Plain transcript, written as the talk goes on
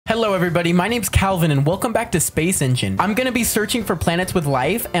Hello everybody, my name's Calvin and welcome back to SpaceEngine. I'm going to be searching for planets with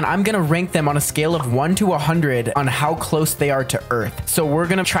life and I'm going to rank them on a scale of 1 to 100 on how close they are to Earth. So we're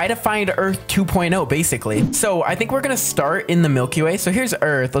going to try to find Earth 2.0 basically. So I think we're going to start in the Milky Way. So here's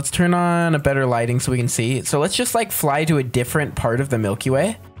Earth. Let's turn on a better lighting so we can see. So let's just like fly to a different part of the Milky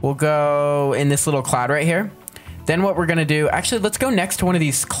Way. We'll go in this little cloud right here. Then what we're going to do, actually, let's go next to one of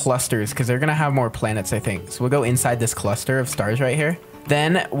these clusters because they're going to have more planets, I think. So we'll go inside this cluster of stars right here.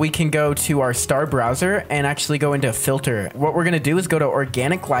 Then we can go to our star browser and actually go into filter. What we're going to do is go to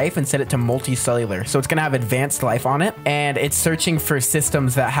organic life and set it to multicellular. So it's going to have advanced life on it and it's searching for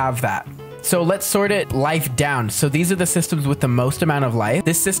systems that have that. So let's sort it life down. So these are the systems with the most amount of life.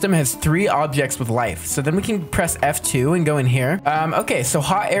 This system has 3 objects with life. So then we can press F2 and go in here. Okay, so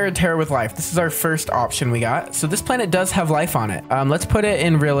hot air terra with life. This is our first option we got. So this planet does have life on it. Let's put it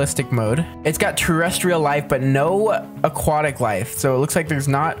in realistic mode. It's got terrestrial life, but no aquatic life. So it looks like there's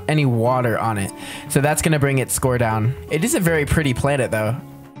not any water on it. So that's going to bring its score down. It is a very pretty planet though.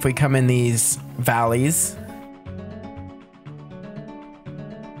 If we come in these valleys.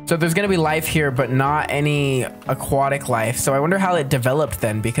 So there's going to be life here, but not any aquatic life. So I wonder how it developed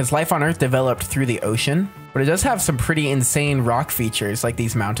then, because life on Earth developed through the ocean. But it does have some pretty insane rock features, like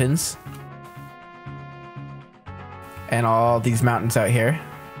these mountains. And all these mountains out here.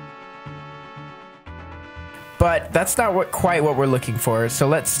 But that's not quite what we're looking for. So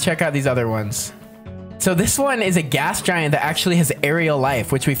let's check out these other ones. So this one is a gas giant that actually has aerial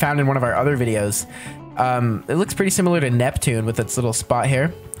life, which we found in one of our other videos. It looks pretty similar to Neptune with its little spot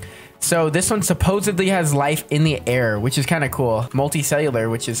here. So this one supposedly has life in the air, which is kind of cool.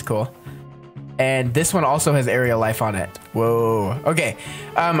 Multicellular, which is cool. And this one also has aerial life on it. Whoa. Okay.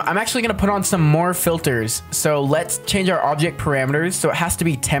 I'm actually going to put on some more filters. So let's change our object parameters. So it has to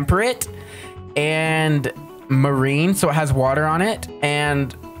be temperate and marine. So it has water on it.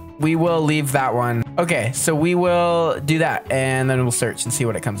 And we will leave that one. Okay. So we will do that. And then we'll search and see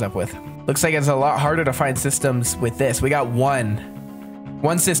what it comes up with. Looks like it's a lot harder to find systems with this. We got one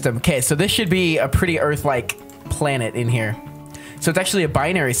system. Okay, so this should be a pretty Earth-like planet in here. So it's actually a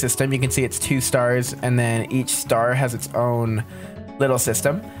binary system. You can see it's 2 stars, and then each star has its own little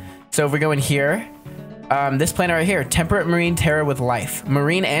system. So if we go in here, this planet right here, temperate marine terra with life,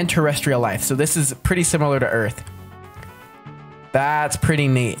 marine and terrestrial life. So this is pretty similar to Earth. That's pretty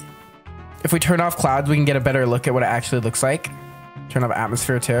neat. If we turn off clouds, we can get a better look at what it actually looks like. Turn off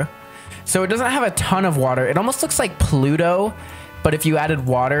atmosphere too. So it doesn't have a ton of water. It almost looks like Pluto, but if you added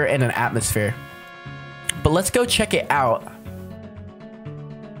water and an atmosphere. But let's go check it out.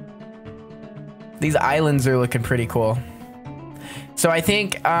 These islands are looking pretty cool. So I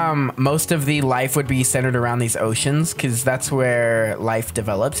think most of the life would be centered around these oceans because that's where life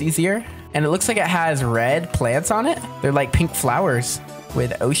develops easier. And it looks like it has red plants on it. They're like pink flowers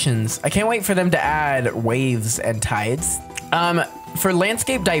with oceans. I can't wait for them to add waves and tides. For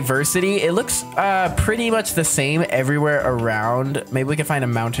landscape diversity, it looks pretty much the same everywhere around. Maybe we can find a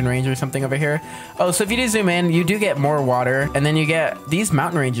mountain range or something over here. Oh, so if you do zoom in, you do get more water, and then you get these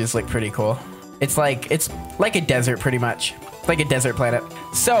mountain ranges look pretty cool. It's like a desert pretty much. It's like a desert planet.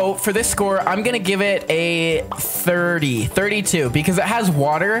 So for this score, I'm gonna give it a 32 because it has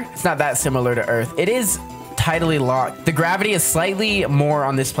water. It's not that similar to Earth. It is tidally locked. The gravity is slightly more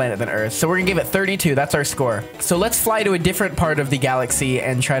on this planet than Earth. So we're gonna give it 32. That's our score. So let's fly to a different part of the galaxy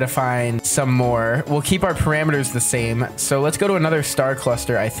and try to find some more. We'll keep our parameters the same. So let's go to another star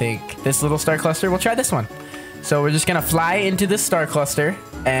cluster, I think. This little star cluster, we'll try this one. So we're just gonna fly into this star cluster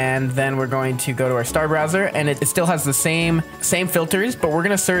and then we're going to go to our star browser and it still has the same filters, but we're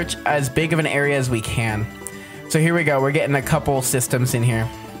gonna search as big of an area as we can. So here we go. We're getting a couple systems in here.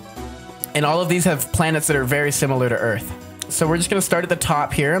 And all of these have planets that are very similar to Earth. So we're just going to start at the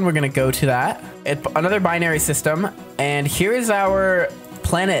top here and we're going to go to that. Another binary system. And here is our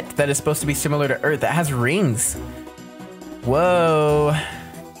planet that is supposed to be similar to Earth that has rings. Whoa.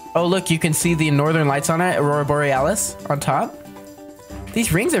 Oh, look, you can see the northern lights on it, Aurora Borealis on top.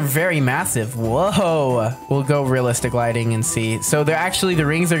 These rings are very massive. Whoa. We'll go realistic lighting and see. So they're actually, the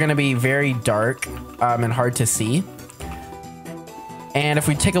rings are going to be very dark and hard to see. And if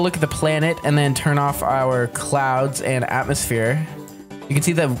we take a look at the planet and then turn off our clouds and atmosphere, you can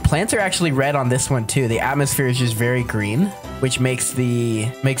see the plants are actually red on this one too. The atmosphere is just very green, which makes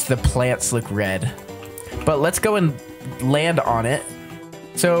the plants look red. But let's go and land on it.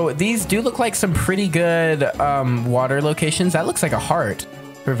 So these do look like some pretty good water locations. That looks like a heart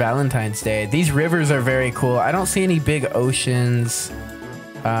for Valentine's Day. These rivers are very cool. I don't see any big oceans.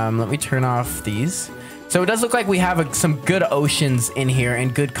 Let me turn off these. So it does look like we have some good oceans in here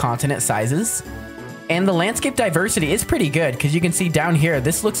and good continent sizes. And the landscape diversity is pretty good because you can see down here,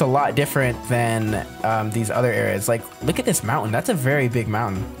 this looks a lot different than these other areas. Like, look at this mountain. That's a very big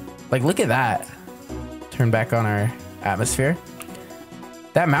mountain. Like, look at that. Turn back on our atmosphere.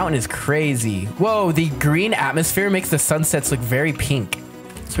 That mountain is crazy. Whoa, the green atmosphere makes the sunsets look very pink.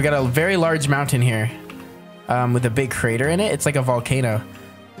 So we got a very large mountain here with a big crater in it. It's like a volcano.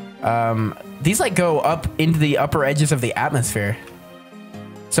 These like go up into the upper edges of the atmosphere.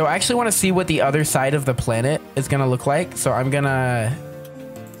 So I actually want to see what the other side of the planet is going to look like. So I'm going to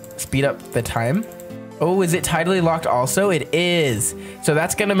speed up the time. Oh, is it tidally locked also? It is. So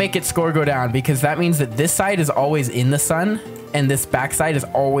that's going to make its score go down because that means that this side is always in the sun and this back side is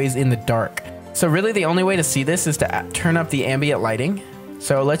always in the dark. So really the only way to see this is to turn up the ambient lighting.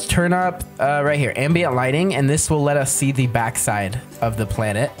 So let's turn up right here, ambient lighting, and this will let us see the back side of the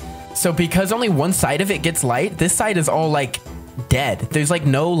planet. So because only one side of it gets light, this side is all like dead. There's like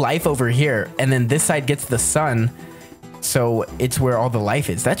no life over here, and then this side gets the sun, so it's where all the life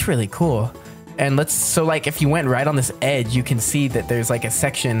is. That's really cool. And so like if you went right on this edge, you can see that there's like a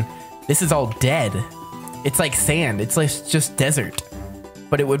section. This is all dead. It's like sand. It's like just desert,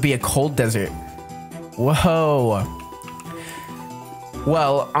 but it would be a cold desert. Whoa.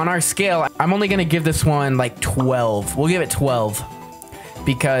 Well, on our scale, I'm only gonna give this one like 12. We'll give it 12.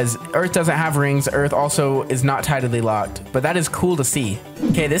 Because Earth doesn't have rings. Earth also is not tidally locked, but that is cool to see.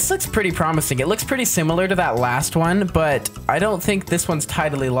 Okay, this looks pretty promising. It looks pretty similar to that last one, but I don't think this one's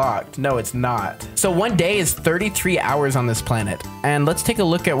tidally locked. No, it's not. So one day is 33 hours on this planet. And let's take a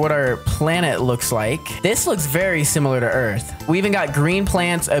look at what our planet looks like. This looks very similar to Earth. We even got green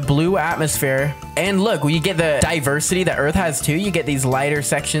plants, a blue atmosphere, and look, you get the diversity that Earth has too. You get these lighter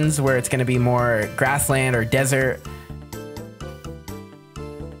sections where it's gonna be more grassland or desert.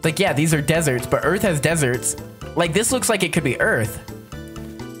 Like, yeah, these are deserts, but Earth has deserts. Like, this looks like it could be Earth.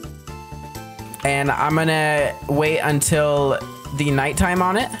 And I'm gonna wait until the nighttime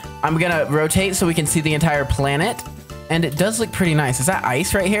on it. I'm gonna rotate so we can see the entire planet. And it does look pretty nice. Is that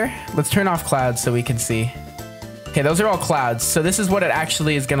ice right here? Let's turn off clouds so we can see. Okay, those are all clouds. So this is what it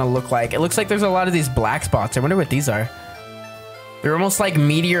actually is gonna look like. It looks like there's a lot of these black spots. I wonder what these are. They're almost like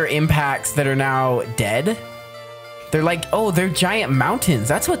meteor impacts that are now dead. They're like, oh, they're giant mountains.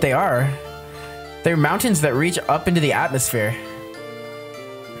 That's what they are. They're mountains that reach up into the atmosphere.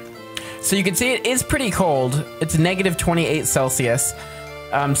 So you can see it is pretty cold. It's negative 28 Celsius.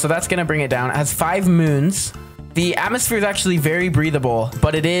 So that's gonna bring it down. It has 5 moons. The atmosphere is actually very breathable,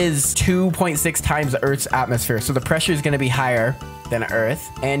 but it is 2.6 times Earth's atmosphere. So the pressure is gonna be higher than Earth,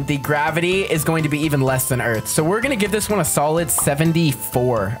 and the gravity is going to be even less than Earth. So we're gonna give this one a solid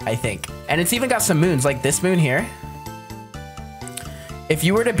 74, I think. And it's even got some moons, like this moon here. If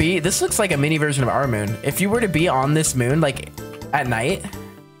you were to be, this looks like a mini version of our moon. If you were to be on this moon, like at night,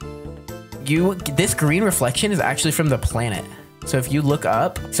 this green reflection is actually from the planet. So if you look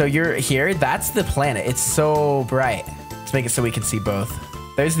up, so you're here, that's the planet. It's so bright. Let's make it so we can see both.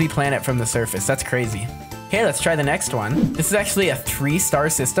 There's the planet from the surface. That's crazy. Okay, let's try the next one. This is actually a 3-star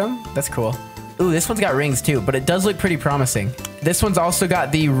system. That's cool. Ooh, this one's got rings too, but it does look pretty promising. This one's also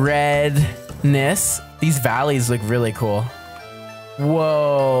got the redness. These valleys look really cool.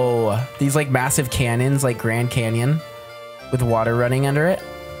 Whoa, these like massive canyons, like Grand Canyon with water running under it.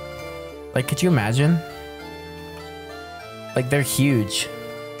 Like, could you imagine? Like, they're huge.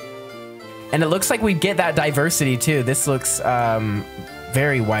 And it looks like we get that diversity too. This looks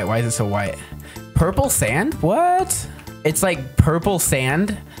very white. Why is it so white? Purple sand? What? It's like purple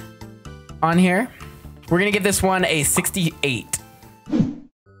sand on here. We're gonna give this one a 68.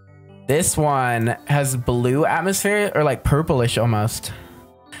 This one has blue atmosphere, or like purplish almost.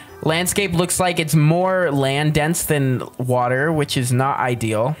 Landscape looks like it's more land dense than water, which is not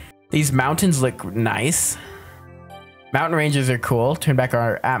ideal. These mountains look nice. Mountain ranges are cool. Turn back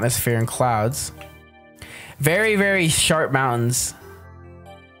our atmosphere and clouds. Very, very sharp mountains.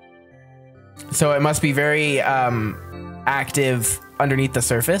 So it must be very active underneath the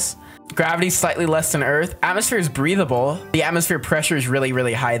surface. Gravity slightly less than Earth. Atmosphere is breathable. The atmosphere pressure is really,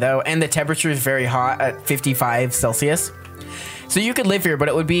 really high though, and the temperature is very hot at 55 Celsius. So you could live here, but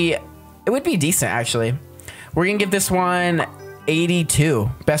it would be decent actually. We're gonna give this one 82.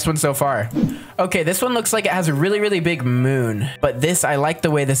 Best one so far. Okay, this one looks like it has a really, really big moon, but I like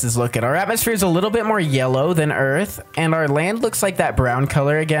the way this is looking. Our atmosphere is a little bit more yellow than Earth, and our land looks like that brown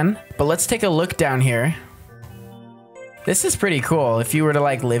color again. But let's take a look down here. This is pretty cool if you were to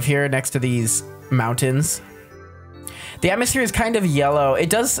like live here next to these mountains. The atmosphere is kind of yellow.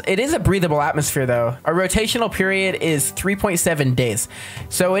 It is a breathable atmosphere though. Our rotational period is 3.7 days.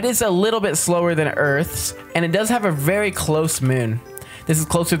 So it is a little bit slower than Earth's, and it does have a very close moon. This is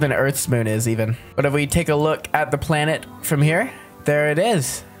closer than Earth's moon is even. But if we take a look at the planet from here, there it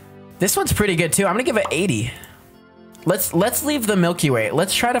is. This one's pretty good too. I'm gonna give it 80. Let's leave the Milky Way.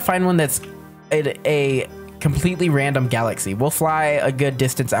 Let's try to find one that's a completely random galaxy. We'll fly a good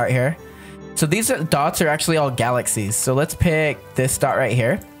distance out here. So these dots are actually all galaxies. So let's pick this dot right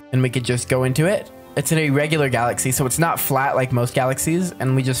here and we could just go into it. It's an irregular galaxy, so it's not flat like most galaxies,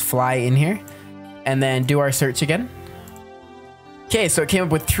 and we just fly in here and then do our search again. Okay, so it came up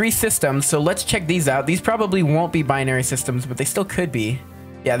with 3 systems, so let's check these out. These probably won't be binary systems, but they still could be.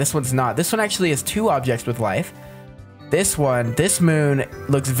 Yeah, this one's not. This one actually has 2 objects with life. This one, this moon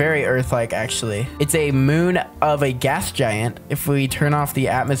looks very Earth-like actually. It's a moon of a gas giant. If we turn off the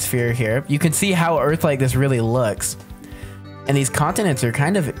atmosphere here, you can see how Earth-like this really looks. And these continents are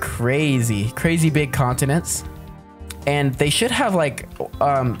kind of crazy big continents. And they should have like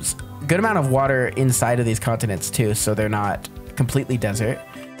good amount of water inside of these continents too, so they're not completely desert.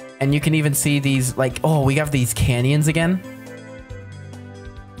 And you can even see these like, oh, we have these canyons again.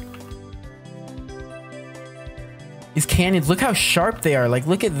 These canyons, look how sharp they are. Like,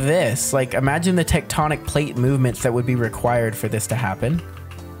 look at this. Like, imagine the tectonic plate movements that would be required for this to happen.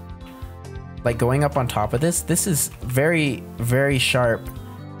 Like, going up on top of this is very, very sharp.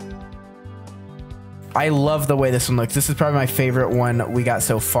 I love the way this one looks. This is probably my favorite one we got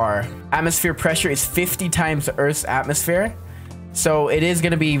so far. Atmosphere pressure is 50 times Earth's atmosphere. So it is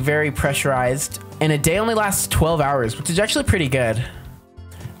going to be very pressurized. And a day only lasts 12 hours, which is actually pretty good.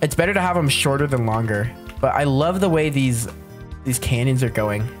 It's better to have them shorter than longer. But I love the way these canyons are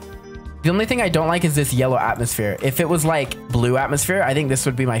going. The only thing I don't like is this yellow atmosphere. If it was like blue atmosphere, I think this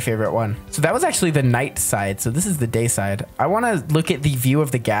would be my favorite one. So that was actually the night side. So this is the day side. I want to look at the view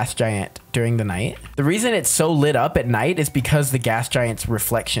of the gas giant during the night. The reason it's so lit up at night is because the gas giant's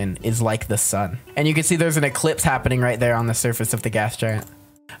reflection is like the sun. And you can see there's an eclipse happening right there on the surface of the gas giant.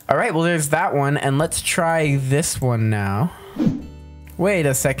 All right, well, there's that one. And let's try this one now. Wait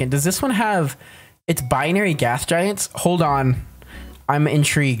a second. Does this one have... It's binary gas giants? Hold on. I'm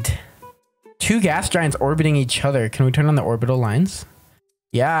intrigued. 2 gas giants orbiting each other. Can we turn on the orbital lines?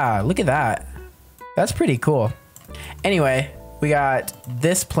 Yeah, look at that. That's pretty cool. Anyway, we got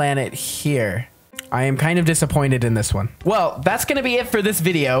this planet here. I am kind of disappointed in this one. Well, that's going to be it for this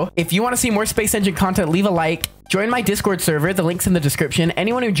video. If you want to see more Space Engine content, leave a like. Join my Discord server. The link's in the description.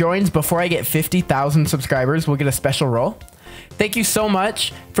 Anyone who joins before I get 50,000 subscribers will get a special role. Thank you so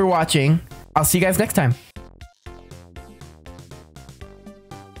much for watching. I'll see you guys next time.